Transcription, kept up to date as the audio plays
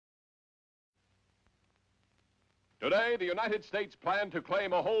Today, the United States plan to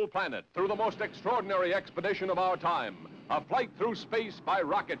claim a whole planet through the most extraordinary expedition of our time, a flight through space by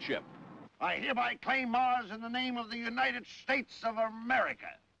rocket ship. I hereby claim Mars in the name of the United States of America.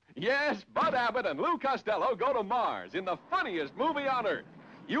 Yes, Bud Abbott and Lou Costello go to Mars in the funniest movie on Earth.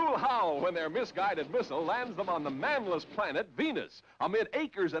 You'll howl when their misguided missile lands them on the manless planet Venus, amid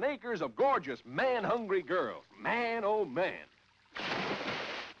acres and acres of gorgeous, man-hungry girls. Man, oh man.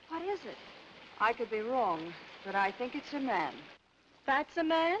 What is it? I could be wrong, but I think it's a man. That's a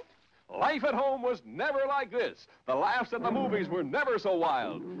man? Life at home was never like this. The laughs at the movies were never so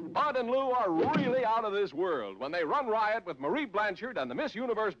wild. Bud and Lou are really out of this world when they run riot with Marie Blanchard and the Miss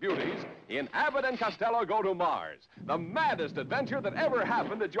Universe beauties in Abbott and Costello Go to Mars, the maddest adventure that ever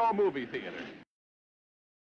happened at your movie theater.